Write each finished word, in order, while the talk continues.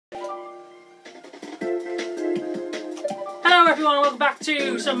Hello everyone, welcome back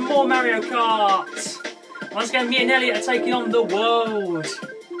to some more Mario Kart. Once again, me and Elliot are taking on the world.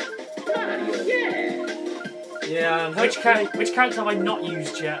 Yeah. Which character have I not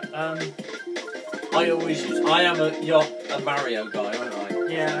used yet? I always use. You're a Mario guy, aren't I?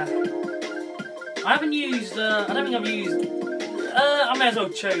 Yeah. I haven't used. I don't think I've used. I may as well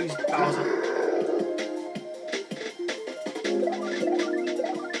choose Bowser.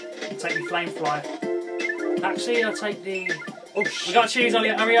 I'll take the Flame Fly. Actually, I'll take the. Oh shit! We gotta choose,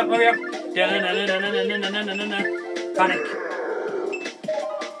 Elliot. Hurry up! Hurry up! Panic.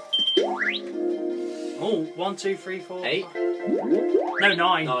 Oh, 1, 2, 3, 4. 8. No,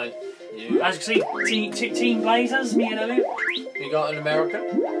 9. 9. You. As you can see, Team Blazers, me and Elliot. We got an America.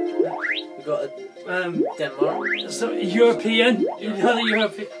 We got a Denmark. So European. You know the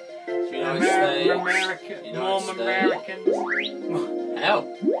European. United States. American. More Americans.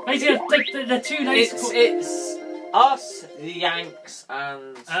 Hell. Basically, take the 2 days. It's us, the Yanks,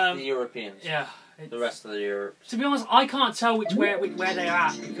 and the Europeans. Yeah. The rest of the Europe. To be honest, I can't tell where they're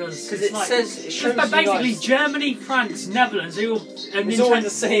at because it like, says it shows basically you guys. Germany, France, Netherlands. It's all in the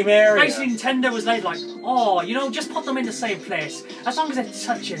same area. Basically, Nintendo was like, oh, you know, just put them in the same place as long as they're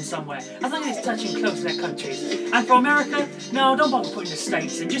touching somewhere, as long as it's touching close to their countries. And for America, no, don't bother putting the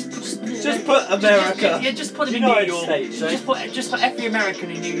states in. Just put America. Yeah, just put them in United New York. States, eh? Just put every American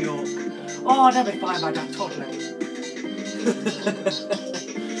in New York. Oh, they'll be fine by that, totally.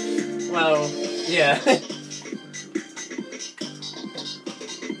 Well, yeah.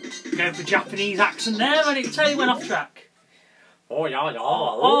 Going for Japanese accent there, and it totally went off track. Oh yeah, yeah.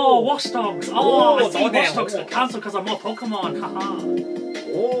 Oh, Watch Dogs. Oh, I see Watch Watch Dogs got cancelled because I'm more Pokemon. Haha.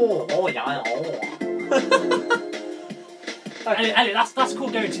 Oh yeah, Okay. Elliot, that's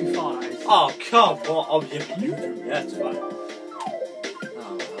called going too far. That is. Oh come on! Oh, you do. That's fine.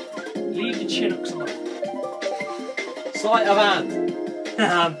 Oh. Leave the Chinooks alone. Sleight of hand.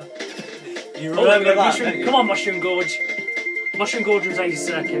 You Oh, remember that? Mushroom, come on, Mushroom Gorge. Mushroom Gorge was a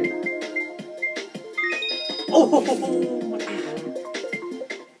circuit. Oh!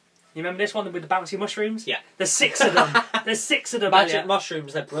 You remember this one with the bouncy mushrooms? Yeah. There's 6 of them. There's 6 of them. Magic Elliot.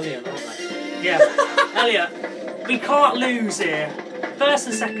 mushrooms, they're brilliant, aren't they? Yeah. Elliot, we can't lose here. First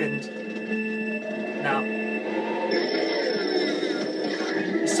and second. No.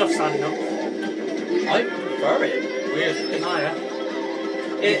 It's tough standing up. I prefer it, weirdly. Oh, yeah.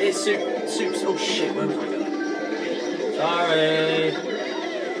 It suits. Oh shit, where was I going? Sorry.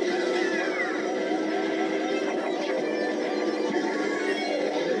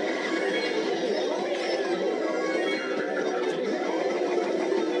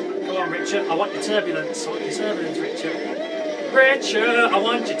 Come on, Richard. I want your turbulence. I want your turbulence, Richard. Richard, I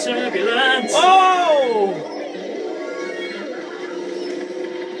want your turbulence. Oh!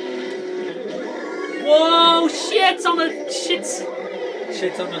 Whoa! Shit on the shits.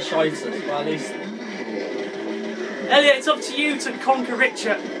 Shit on the shiters, well at least. Elliot, it's up to you to conquer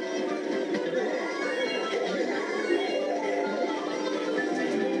Richard.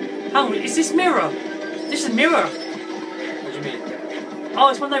 Hang on, is this mirror? This is mirror. What do you mean? Oh,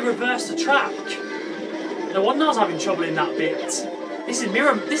 it's when they reverse the track. No wonder I was having trouble in that bit. This is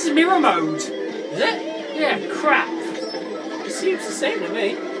mirror. This is mirror mode. Is it? Yeah, crap. It seems the same to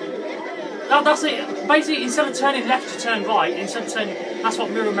me. No, that's it. Basically, instead of turning left, you turn right. Instead of turning, that's what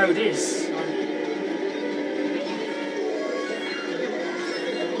mirror mode is.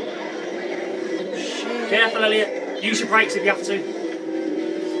 Shit. Careful, Elliot. Use your brakes if you have to.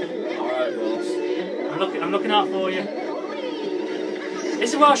 Alright, boss. I'm looking out for you. This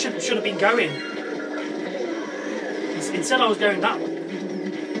is where I should have been going. Instead, I was going that way.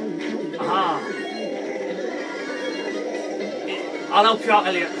 Aha. I'll help you out,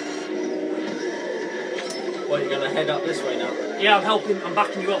 Elliot. What, you're gonna head up this way now? Yeah, I'm helping. I'm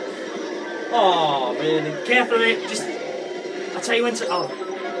backing you up. Oh, really? Careful, Elliot. Just, I'll tell you when to. Oh,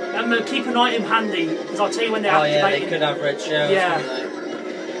 I'm gonna keep an item handy because I'll tell you when they're activating. Oh yeah, they could have red shells. Yeah.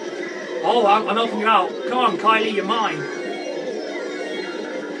 Oh, I'm helping you out. Come on, Kylie, you're mine.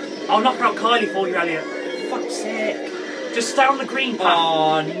 I'll knock out Kylie for you, Elliot. Fuck's sake. Just stay on the green path.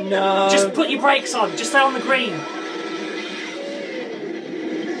 Oh no. Just put your brakes on. Just stay on the green.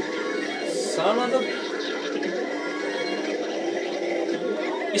 Son of a...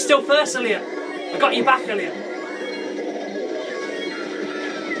 You're still first, Elliot. I got you back, Elliot.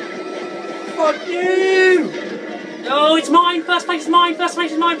 Fuck you! Oh, it's mine. First place is mine. First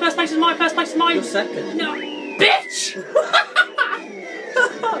place is mine. First place is mine. First place is mine. You're second. No, bitch!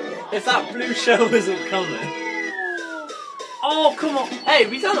 If that blue shell isn't coming... Oh, come on. Hey,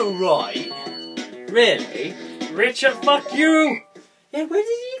 we done alright. Really? Richard, fuck you. Yeah, where did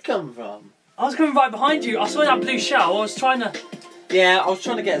you come from? I was coming right behind you. I saw that blue shell. I was trying to... Yeah, I was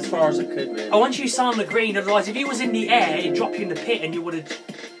trying to get as far as I could, really. I want you to on the green, otherwise if he was in the air, it'd drop you in the pit and you would have...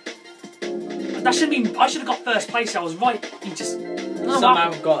 That should have been... I should have got first place. I was right. He just...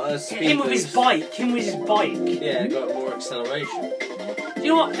 Somehow got a speed Him with his bike. Yeah, got more acceleration. You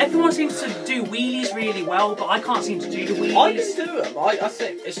know what? Everyone seems to do wheelies really well, but I can't seem to do the wheelies. I can do them. I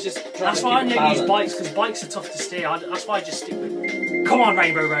think it's just trying That's to why I keep never use balance. bikes, because bikes are tough to steer. That's why I just stick with... Come on,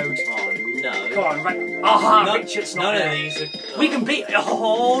 Rainbow Road. Oh, no. Come on, Aha, No, Richard's not none there. of these are... We can beat...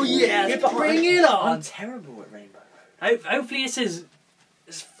 Oh, yeah. Bring it on. I'm terrible at Rainbow Road. Hopefully this is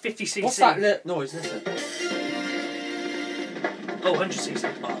 50cc. What's that noise, listen? Oh, 100cc.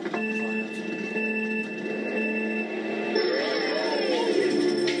 Oh.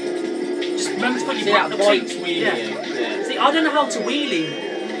 Remember to put your See, that bike's yeah. wheelie. See, I don't know how to wheelie.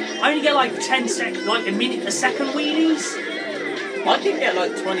 I only get like 10 seconds, like a minute a second wheelies. I can get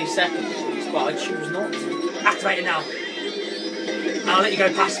like 20 seconds wheelies, but I choose not to. Activate it now. And I'll let you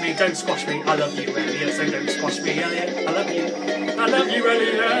go past me. Don't squash me. I love you, Elliot. So don't squash me, Elliot. I love you. I love you,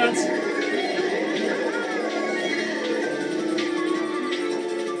 Elliot.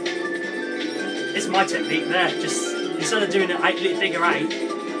 It's my technique there. Just instead of doing an figure 8.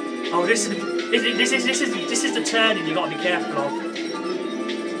 Oh, this is the turning you got to be careful of.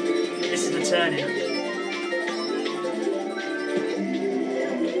 This is the turning.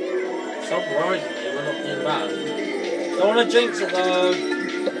 Surprisingly, we're not doing bad. Don't want to jinx it though.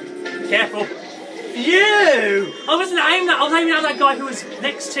 Careful. You! I wasn't aiming at. I was aiming at that guy who was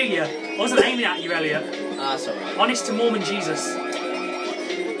next to you. I wasn't aiming at you, Elliot. That's alright. Honest to Mormon Jesus.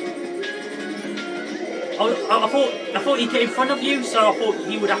 I thought he'd get in front of you, so I thought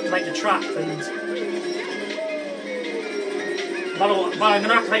he would activate the trap, and but I'm going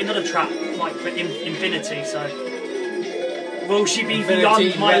to activate another trap, like for infinity. So will she be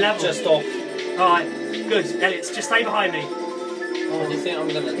beyond my level? Just off. All right, good. Elliot, just stay behind me. What do you think I'm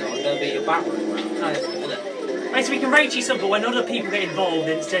going to do? I'm going to be your battering ram. No. Basically, we can rage each other, but when other people get involved,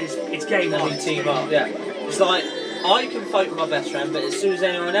 it's game on. We team up. Yeah. It's like I can fight with my best friend, but as soon as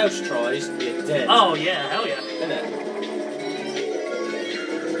anyone else tries, you're dead. Oh yeah, hell yeah. Isn't it?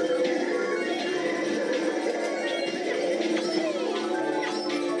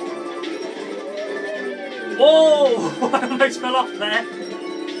 Whoa! I almost fell off there.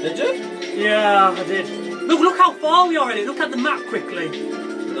 Did you? Yeah, I did. Look how far we are in it. Look at the map quickly.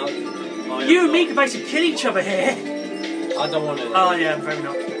 No. You and me can basically kill each other here. I don't want to. Oh yeah, very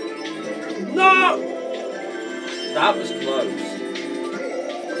not. No! That was close.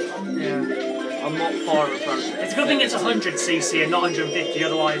 Yeah. I'm not far in front of you. It's a good thing it's 100cc and not 150,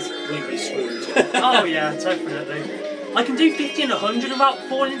 otherwise we'd be screwed. Oh yeah, definitely. I can do 50 and 100 without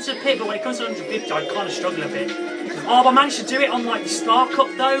falling into a pit, but when it comes to 150, I kind of struggle a bit. Oh, but I managed to do it on like the Star Cup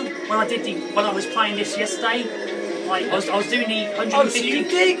though. When I was playing this yesterday, like I was doing the 150. Oh, so you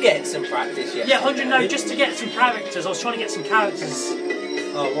did get some practice yesterday? Yeah, 100. No, just to get some characters. I was trying to get some characters.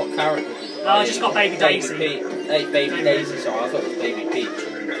 Oh, what character? I just got Baby Daisy. Baby Daisy. Sorry, I thought it was Baby Peach.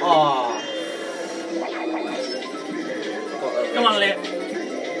 Oh. Come on, Elliot.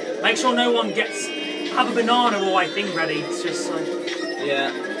 Make sure no one gets. Have a banana or white thing ready. It's just like.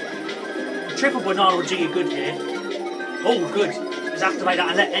 Yeah. A triple banana will do you good here. Oh, good. Just activate that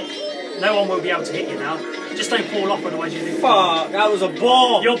and let no one will be able to hit you now. Just don't fall off, otherwise you do. Fuck, that was a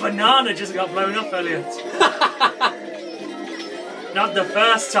bomb. Your banana just got blown up, Elliot. Not the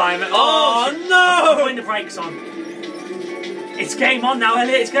first time. Oh no! Putting the brakes on. It's game on now,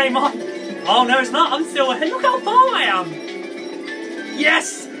 Elliot. It's game on. Oh no, it's not. I'm still ahead. Look how far I am.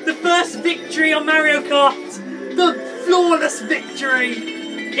 Yes, the first victory on Mario Kart. The flawless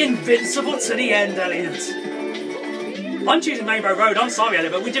victory. Invincible to the end, Elliot. I'm choosing Rainbow Road. I'm sorry,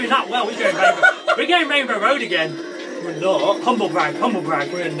 Elliot, but we're doing that well. We're going Rainbow Road again. We're not. Humble brag. Humble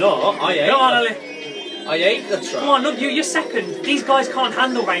brag. We're not. I ate. Come on, Elliot. I ate the truck. Come on, look, you're second. These guys can't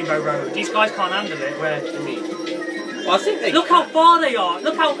handle Rainbow Road. These guys can't handle it. Where? I mean, well, I think they. Look how far they are.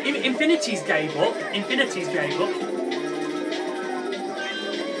 Look how Infinity's gave up. Infinity's gave up.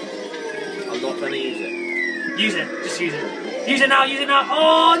 I'm not going to use it. Use it. Just use it. Use it now. Use it now.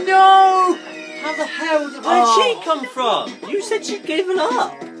 Oh no! How the hell? Where'd she come from? You said she'd given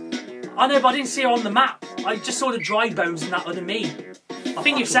up. I know, but I didn't see her on the map. I just saw the dry bones and that other me. I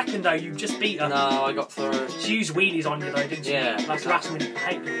think you're second though. You just beat her. No, I got third. She used wheelies on you though, didn't she? Yeah. That's last minute.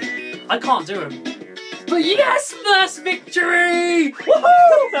 I can't do them. But yes, first victory!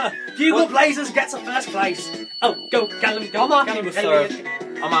 Woohoo! Bugle Blazers gets a first place. Oh, go, Callum, go. I'm happy with third.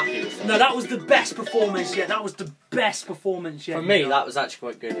 I'm happy with third. No, that was the best performance yet. That was the best performance yet. For me, that was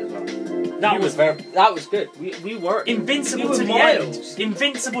actually quite good as well. That was good. We were invincible to the end.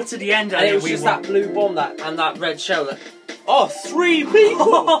 Invincible to the end. And it was just that blue bomb and that red shell. Oh, 3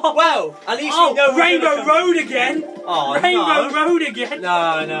 people! Well, at least we know Rainbow Road again! Oh, Rainbow Road again!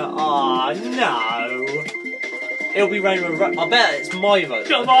 No. Oh, no. It'll be Rainbow Road. I bet it's my vote.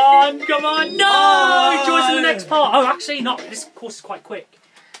 Come on! No! Oh, Join us in the next part. Oh, actually, not. This course is quite quick.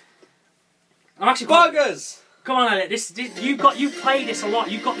 I'm actually buggers! Come on, Elliot. You played this a lot.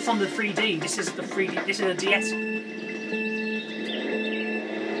 You got this on the 3D. This is the 3D. This is a DS.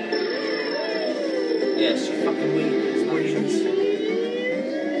 Yes, you fucking weed.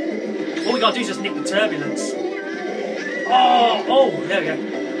 All we gotta do is just nick the turbulence. Oh, there we go.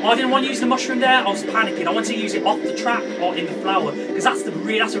 Oh, I didn't want to use the mushroom there. I was panicking. I want to use it off the track or in the flower because that's a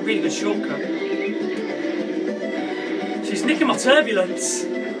really good shortcut. She's nicking my turbulence.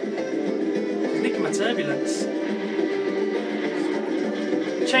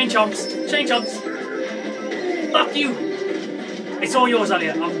 Chain chomps. Fuck you. It's all yours,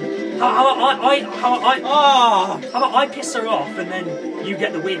 Elliot. How about I piss her off and then you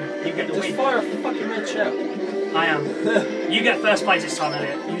get the win? Just fire a fucking red shell. I am. You get first place this time,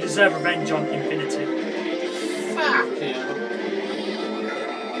 Elliot. You deserve revenge on Infinity. Fuck you.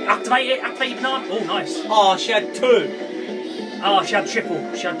 Activate it. Activate your banana. Oh, nice. Oh, she had 2. Oh, she had triple.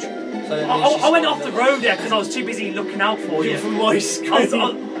 So I went off the road there because I was too busy looking out for you. For my screen. I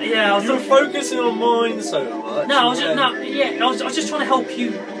was you were focusing on mine so much. No, I was just trying to help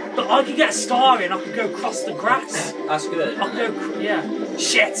you. But I could get a star in. I could go across the grass. That's good. I could go. Yeah.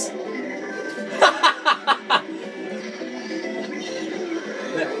 Shit.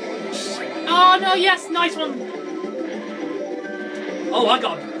 Oh no! Yes, nice one. Oh, I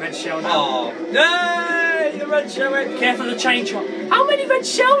got a red shell now. Oh, no! The red shell went. Careful of the chain chomp. How many red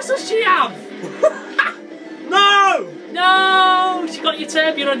shells does she have? No! No! She got your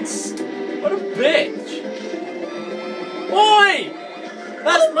turbulence. What a bitch! Oi!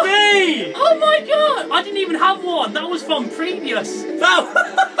 That's me! Oh my god! I didn't even have one. That was from previous.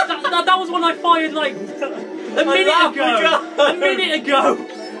 That was one I fired like a minute ago.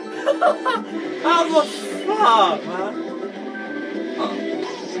 How the fuck, man?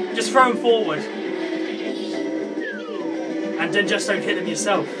 Just throw them forward. And then just don't hit them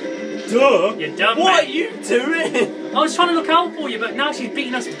yourself. Duh! You're dumb, What mate. are you doing? I was trying to look out for you, but now she's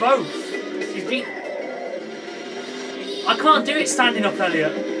beating us both. I can't do it standing up,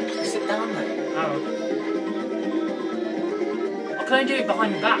 Elliot. Sit down, mate. Oh. I can only do it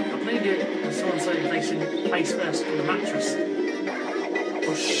behind your back. I can only do it with someone facing face first on the mattress.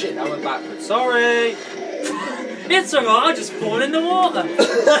 Oh shit, that went backwards. Sorry! It's alright, I just fall in the water.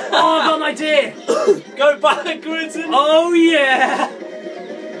 Oh, I've got an idea. Go backwards and... Oh yeah!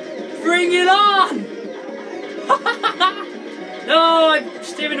 Bring it on! No, I'm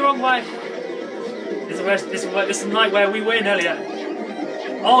steering the wrong way. This is the night where we win, Elliot.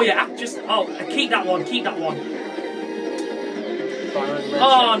 Oh yeah, keep that one.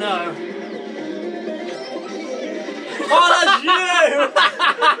 Oh no. Oh, that's you!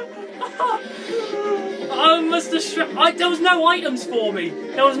 I must have there was no items for me.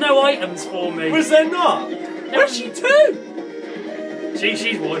 Was there not? Where's she 2?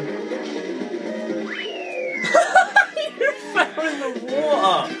 She's won. You fell in the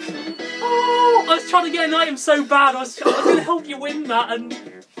water. Oh, I was trying to get an item so bad. I was going to help you win that and...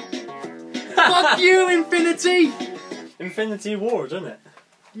 Fuck you, Infinity! Infinity War, isn't it?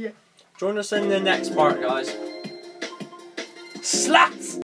 Yeah. Join us in the next part, guys. Slats!